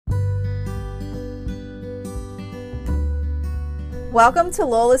Welcome to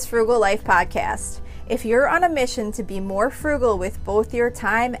Lola's Frugal Life Podcast. If you're on a mission to be more frugal with both your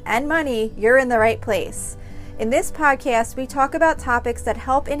time and money, you're in the right place. In this podcast, we talk about topics that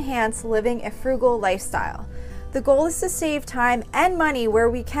help enhance living a frugal lifestyle. The goal is to save time and money where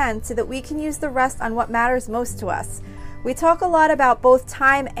we can so that we can use the rest on what matters most to us. We talk a lot about both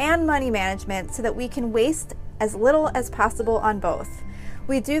time and money management so that we can waste as little as possible on both.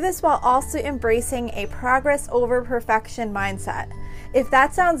 We do this while also embracing a progress over perfection mindset. If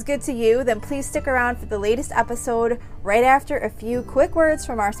that sounds good to you, then please stick around for the latest episode right after a few quick words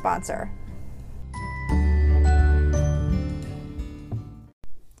from our sponsor.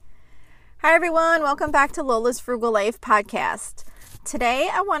 Hi everyone, welcome back to Lola's Frugal Life Podcast. Today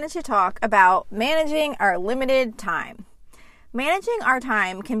I wanted to talk about managing our limited time. Managing our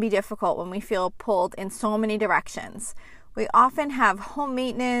time can be difficult when we feel pulled in so many directions. We often have home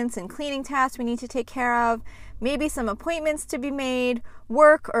maintenance and cleaning tasks we need to take care of, maybe some appointments to be made,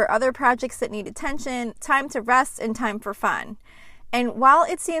 work or other projects that need attention, time to rest, and time for fun. And while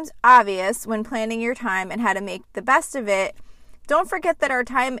it seems obvious when planning your time and how to make the best of it, don't forget that our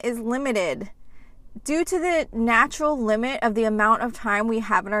time is limited. Due to the natural limit of the amount of time we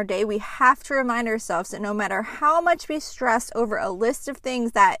have in our day, we have to remind ourselves that no matter how much we stress over a list of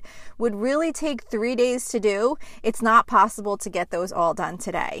things that would really take 3 days to do, it's not possible to get those all done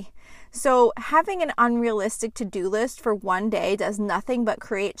today. So having an unrealistic to-do list for one day does nothing but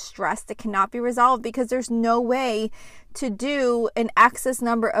create stress that cannot be resolved because there's no way to do an excess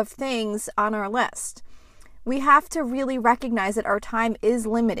number of things on our list. We have to really recognize that our time is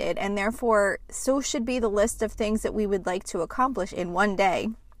limited, and therefore so should be the list of things that we would like to accomplish in one day.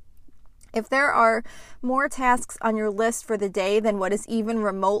 If there are more tasks on your list for the day than what is even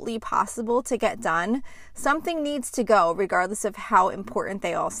remotely possible to get done, something needs to go regardless of how important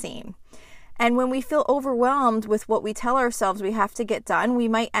they all seem. And when we feel overwhelmed with what we tell ourselves we have to get done, we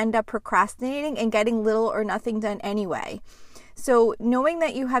might end up procrastinating and getting little or nothing done anyway. So knowing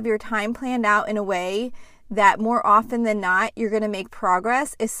that you have your time planned out in a way that more often than not you're going to make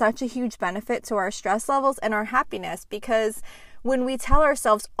progress is such a huge benefit to our stress levels and our happiness, because when we tell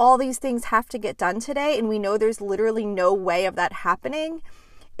ourselves all these things have to get done today and we know there's literally no way of that happening,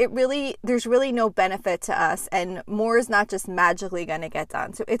 there's really no benefit to us, and more is not just magically going to get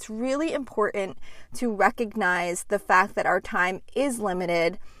done. So it's really important to recognize the fact that our time is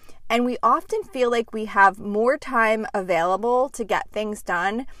limited, and we often feel like we have more time available to get things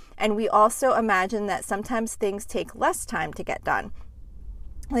done, and we also imagine that sometimes things take less time to get done.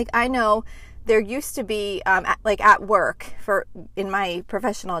 Like, I know there used to be, at work in my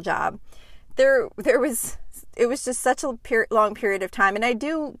professional job, it was just such a long period of time, and I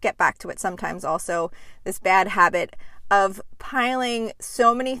do get back to it sometimes also, this bad habit of piling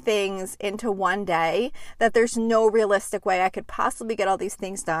so many things into one day that there's no realistic way I could possibly get all these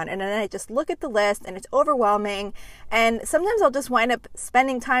things done. And then I just look at the list and it's overwhelming. And sometimes I'll just wind up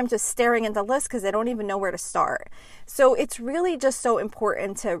spending time just staring at the list because I don't even know where to start. So it's really just so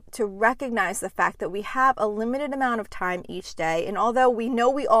important to recognize the fact that we have a limited amount of time each day. And although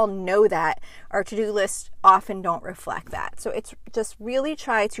we all know that, our to-do lists often don't reflect that. So it's just really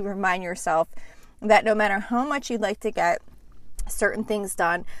try to remind yourself that no matter how much you'd like to get certain things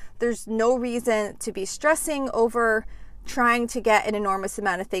done, there's no reason to be stressing over trying to get an enormous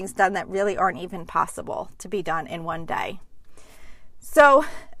amount of things done that really aren't even possible to be done in one day. So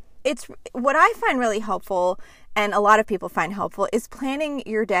it's what I find really helpful, and a lot of people find helpful, is planning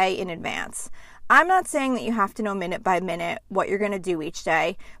your day in advance. I'm not saying that you have to know minute by minute what you're going to do each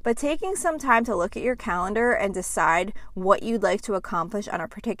day, but taking some time to look at your calendar and decide what you'd like to accomplish on a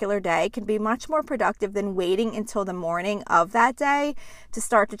particular day can be much more productive than waiting until the morning of that day to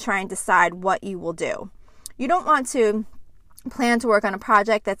start to try and decide what you will do. You don't want to plan to work on a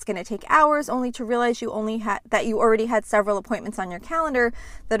project that's going to take hours only to realize you already had several appointments on your calendar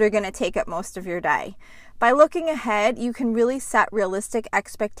that are going to take up most of your day. By looking ahead, you can really set realistic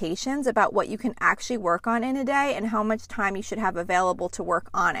expectations about what you can actually work on in a day and how much time you should have available to work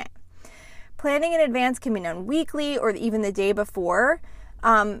on it. Planning in advance can be done weekly or even the day before.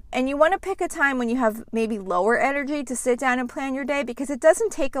 And you want to pick a time when you have maybe lower energy to sit down and plan your day, because it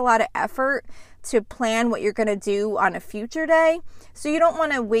doesn't take a lot of effort to plan what you're going to do on a future day. So you don't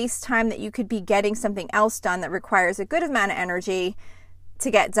want to waste time that you could be getting something else done that requires a good amount of energy to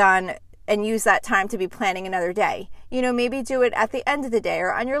get done, and use that time to be planning another day. Maybe do it at the end of the day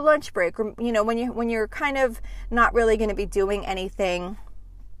or on your lunch break, or when you're kind of not really going to be doing anything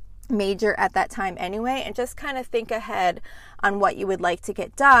major at that time anyway, and just kind of think ahead on what you would like to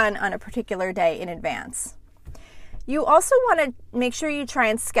get done on a particular day in advance. You also want to make sure you try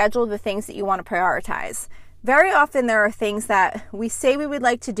and schedule the things that you want to prioritize. Very often there are things that we say we would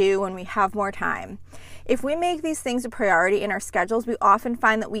like to do when we have more time. If we make these things a priority in our schedules, we often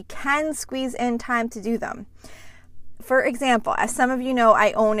find that we can squeeze in time to do them. For example, as some of you know,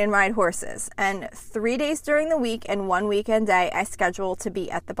 I own and ride horses, and 3 days during the week and 1 weekend day I schedule to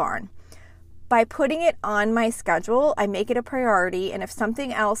be at the barn. By putting it on my schedule, I make it a priority, and if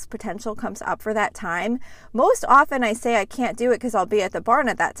something else potential comes up for that time, most often I say I can't do it because I'll be at the barn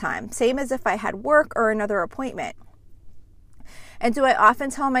at that time, same as if I had work or another appointment. And do I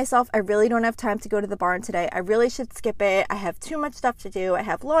often tell myself, I really don't have time to go to the barn today, I really should skip it, I have too much stuff to do, I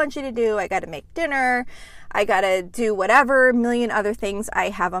have laundry to do, I got to make dinner, I got to do whatever million other things I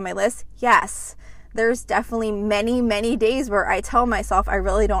have on my list? Yes. There's definitely many days where I tell myself I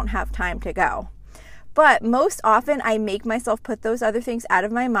really don't have time to go. But most often I make myself put those other things out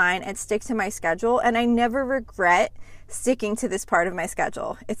of my mind and stick to my schedule, and I never regret sticking to this part of my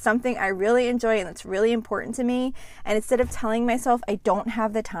schedule. It's something I really enjoy and it's really important to me, and instead of telling myself I don't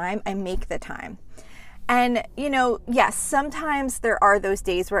have the time, I make the time. And, yes, sometimes there are those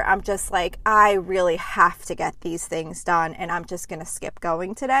days where I'm just like, I really have to get these things done and I'm just going to skip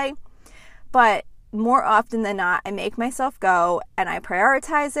going today. But more often than not, I make myself go and I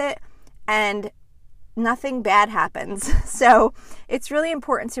prioritize it and nothing bad happens. So it's really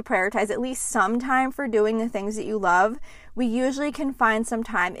important to prioritize at least some time for doing the things that you love. We usually can find some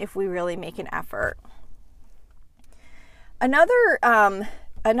time if we really make an effort. Another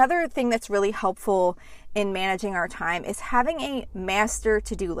thing that's really helpful in managing our time is having a master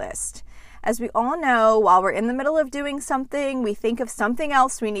to-do list. As we all know, while we're in the middle of doing something, we think of something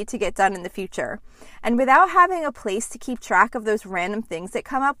else we need to get done in the future. And without having a place to keep track of those random things that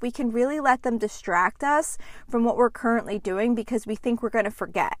come up, we can really let them distract us from what we're currently doing because we think we're going to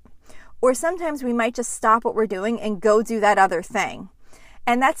forget. Or sometimes we might just stop what we're doing and go do that other thing.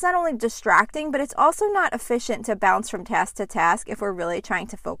 And that's not only distracting, but it's also not efficient to bounce from task to task if we're really trying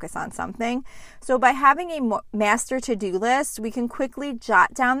to focus on something. So by having a master to-do list, we can quickly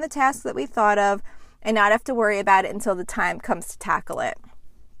jot down the tasks that we thought of and not have to worry about it until the time comes to tackle it.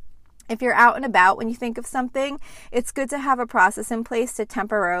 If you're out and about when you think of something, it's good to have a process in place to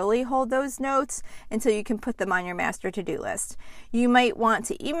temporarily hold those notes until you can put them on your master to-do list. You might want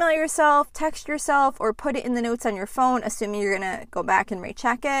to email yourself, text yourself, or put it in the notes on your phone, assuming you're going to go back and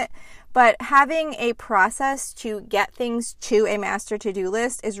recheck it. But having a process to get things to a master to-do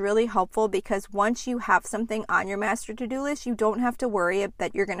list is really helpful because once you have something on your master to-do list, you don't have to worry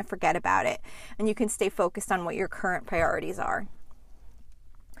that you're going to forget about it, and you can stay focused on what your current priorities are.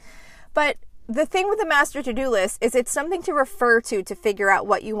 But the thing with the master to-do list is it's something to refer to figure out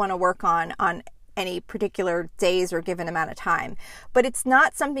what you want to work on any particular days or given amount of time. But it's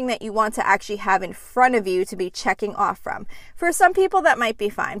not something that you want to actually have in front of you to be checking off from. For some people, that might be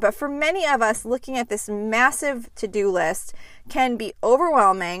fine. But for many of us, looking at this massive to-do list can be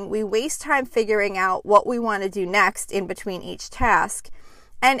overwhelming. We waste time figuring out what we want to do next in between each task.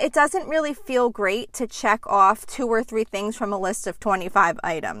 And it doesn't really feel great to check off 2 or 3 things from a list of 25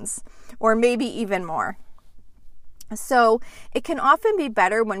 items, or maybe even more. So it can often be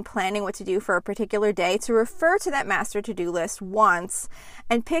better when planning what to do for a particular day to refer to that master to-do list once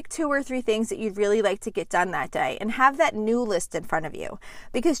and pick 2 or 3 things that you'd really like to get done that day and have that new list in front of you.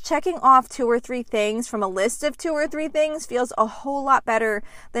 Because checking off 2 or 3 things from a list of 2 or 3 things feels a whole lot better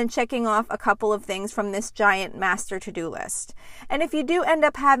than checking off a couple of things from this giant master to-do list. And if you do end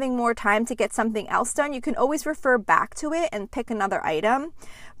up having more time to get something else done, you can always refer back to it and pick another item.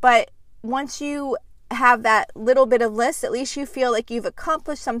 But once you have that little bit of list, at least you feel like you've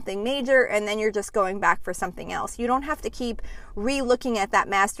accomplished something major, and then you're just going back for something else. You don't have to keep re-looking at that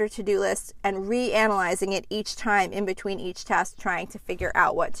master to-do list and reanalyzing it each time in between each task, trying to figure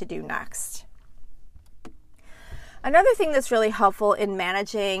out what to do next. Another thing that's really helpful in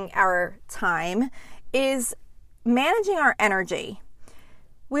managing our time is managing our energy.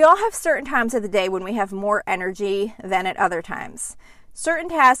 We all have certain times of the day when we have more energy than at other times. Certain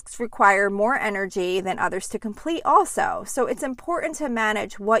tasks require more energy than others to complete also, so it's important to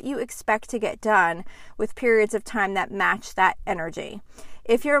manage what you expect to get done with periods of time that match that energy.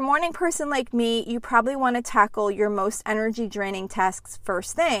 If you're a morning person like me, you probably want to tackle your most energy-draining tasks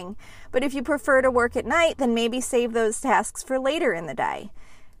first thing, but if you prefer to work at night, then maybe save those tasks for later in the day.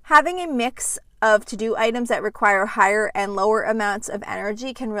 Having a mix of to-do items that require higher and lower amounts of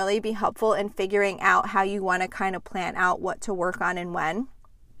energy can really be helpful in figuring out how you want to kind of plan out what to work on and when.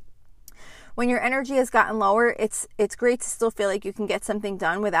 When your energy has gotten lower, it's great to still feel like you can get something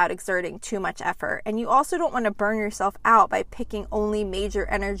done without exerting too much effort. And you also don't want to burn yourself out by picking only major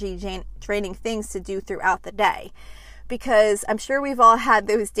energy draining things to do throughout the day. because I'm sure we've all had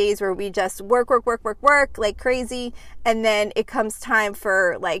those days where we just work like crazy, and then it comes time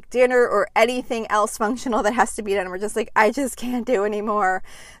for like dinner or anything else functional that has to be done, and we're just like, I just can't do anymore.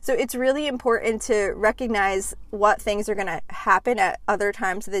 So it's really important to recognize what things are going to happen at other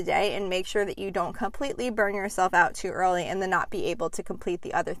times of the day and make sure that you don't completely burn yourself out too early and then not be able to complete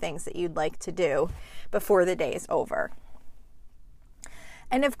the other things that you'd like to do before the day is over.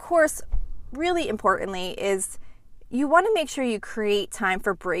 And of course, really importantly is you want to make sure you create time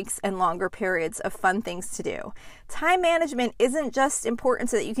for breaks and longer periods of fun things to do. Time management isn't just important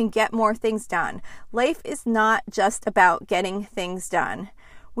so that you can get more things done. Life is not just about getting things done.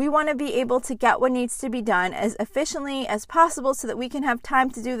 We want to be able to get what needs to be done as efficiently as possible so that we can have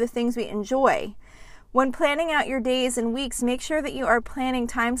time to do the things we enjoy. When planning out your days and weeks, make sure that you are planning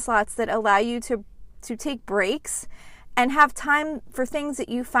time slots that allow you to take breaks and have time for things that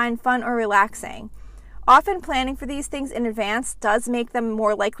you find fun or relaxing. Often planning for these things in advance does make them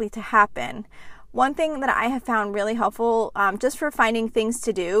more likely to happen. One thing that I have found really helpful, just for finding things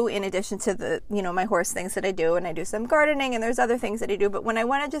to do, in addition to the, my horse things that I do, and I do some gardening, and there's other things that I do, but when I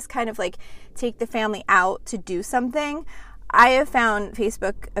want to just kind of like take the family out to do something, I have found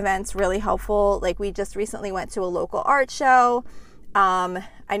Facebook events really helpful. Like we just recently went to a local art show.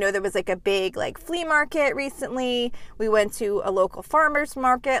 I know there was like a big like flea market recently. We went to a local farmer's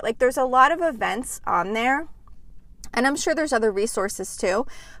market. Like there's a lot of events on there, and I'm sure there's other resources too.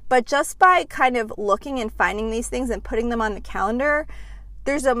 But just by kind of looking and finding these things and putting them on the calendar,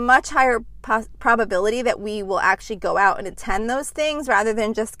 there's a much higher probability that we will actually go out and attend those things rather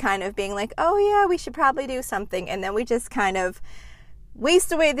than just kind of being like, oh yeah, we should probably do something. And then we just kind of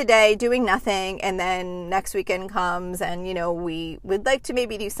waste away the day doing nothing, and then next weekend comes and we would like to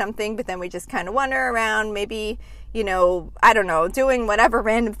maybe do something, but then we just kind of wander around, maybe I don't know, doing whatever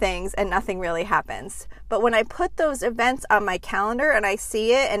random things, and nothing really happens. But when I put those events on my calendar and I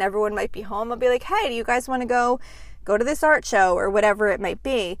see it and everyone might be home, I'll be like, hey, do you guys want to go to this art show or whatever it might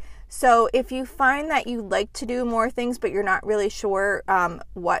be? So if you find that you like to do more things but you're not really sure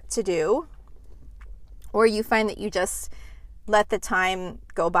what to do, or you find that you just let the time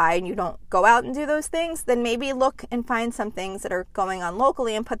go by and you don't go out and do those things, then maybe look and find some things that are going on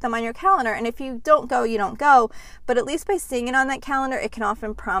locally and put them on your calendar. And if you don't go, you don't go. But at least by seeing it on that calendar, it can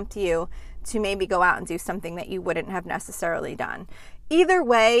often prompt you to maybe go out and do something that you wouldn't have necessarily done. Either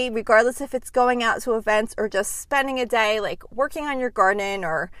way, regardless if it's going out to events or just spending a day like working on your garden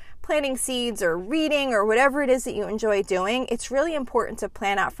or planting seeds or reading or whatever it is that you enjoy doing, it's really important to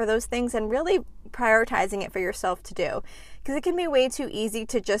plan out for those things and really prioritizing it for yourself to do. Because it can be way too easy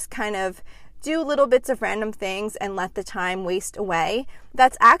to just kind of do little bits of random things and let the time waste away.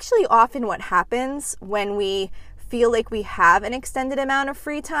 That's actually often what happens when we feel like we have an extended amount of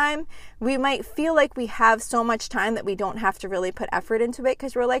free time. We might feel like we have so much time that we don't have to really put effort into it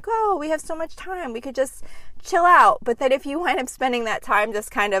because we're like, oh, we have so much time, we could just chill out. But then if you wind up spending that time just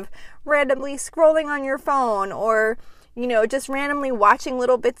kind of randomly scrolling on your phone or, just randomly watching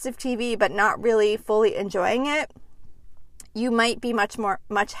little bits of TV but not really fully enjoying it, you might be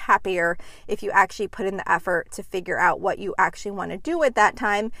much happier if you actually put in the effort to figure out what you actually want to do at that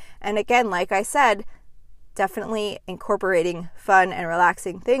time. And again, like I said, definitely incorporating fun and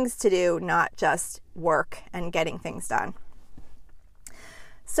relaxing things to do, not just work and getting things done.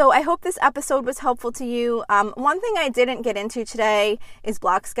 So I hope this episode was helpful to you. One thing I didn't get into today is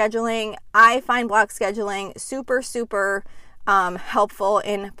block scheduling. I find block scheduling super helpful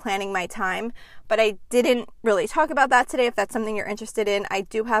in planning my time, but I didn't really talk about that today. If that's something you're interested in, I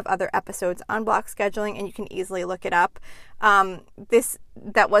do have other episodes on block scheduling and you can easily look it up.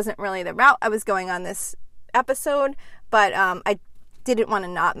 That wasn't really the route I was going on this episode, but I didn't want to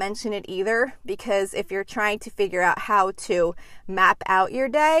not mention it either, because if you're trying to figure out how to map out your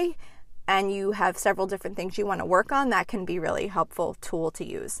day and you have several different things you want to work on, that can be a really helpful tool to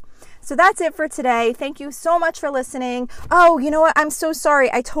use. So that's it for today. Thank you so much for listening. Oh, you know what? I'm so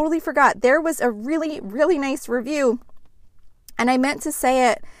sorry. I totally forgot. There was a really, really nice review, and I meant to say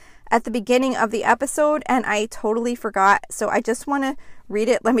it at the beginning of the episode, and I totally forgot. So I just want to read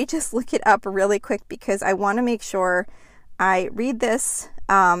it. Let me just look it up really quick because I want to make sure I read this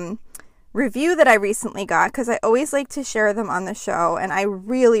review that I recently got, because I always like to share them on the show, and I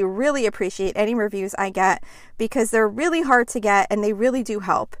really, really appreciate any reviews I get because they're really hard to get and they really do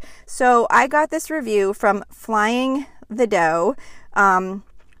help. So I got this review from Flying the Dough.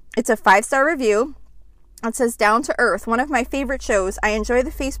 It's a 5-star review. It says, "Down to Earth, one of my favorite shows. I enjoy the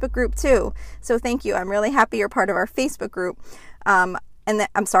Facebook group too. So thank you. I'm really happy you're part of our Facebook group.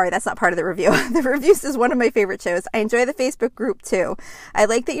 I'm sorry, that's not part of the review. The Reviews is one of my favorite shows. I enjoy the Facebook group too. I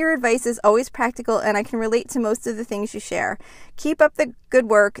like that your advice is always practical and I can relate to most of the things you share. Keep up the good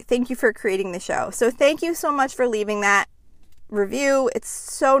work. Thank you for creating the show. So thank you so much for leaving that review. It's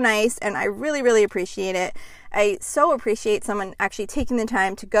so nice and I really, really appreciate it. I so appreciate someone actually taking the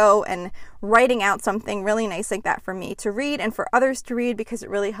time to go and writing out something really nice like that for me to read and for others to read, because it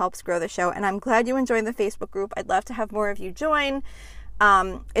really helps grow the show. And I'm glad you enjoyed the Facebook group. I'd love to have more of you join.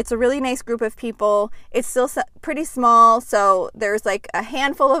 It's a really nice group of people. It's still pretty small, so there's like a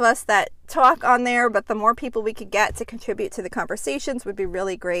handful of us that talk on there, but the more people we could get to contribute to the conversations would be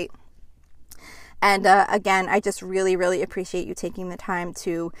really great. And again, I just really, really appreciate you taking the time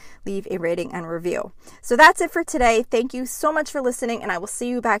to leave a rating and review. So that's it for today. Thank you so much for listening, and I will see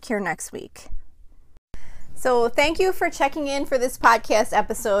you back here next week. So thank you for checking in for this podcast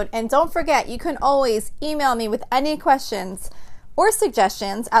episode. And don't forget, you can always email me with any questions or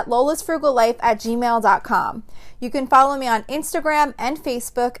suggestions at lolasfrugallife@gmail.com. You can follow me on Instagram and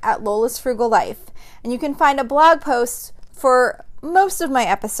Facebook at Lola's Frugal Life. And you can find a blog post for most of my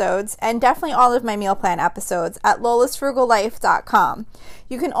episodes and definitely all of my meal plan episodes at lolasfrugallife.com.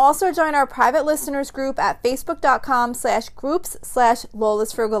 You can also join our private listeners group at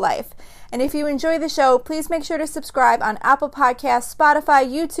facebook.com/groups/lolasfrugallife. And if you enjoy the show, please make sure to subscribe on Apple Podcasts,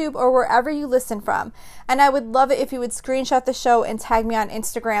 Spotify, YouTube, or wherever you listen from. And I would love it if you would screenshot the show and tag me on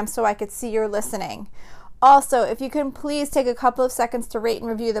Instagram so I could see you're listening. Also, if you can please take a couple of seconds to rate and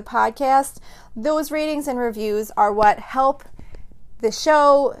review the podcast, those ratings and reviews are what help the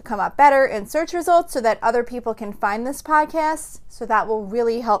show come up better in search results so that other people can find this podcast. So that will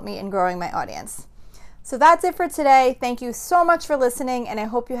really help me in growing my audience. So that's it for today. Thank you so much for listening, and I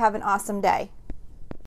hope you have an awesome day.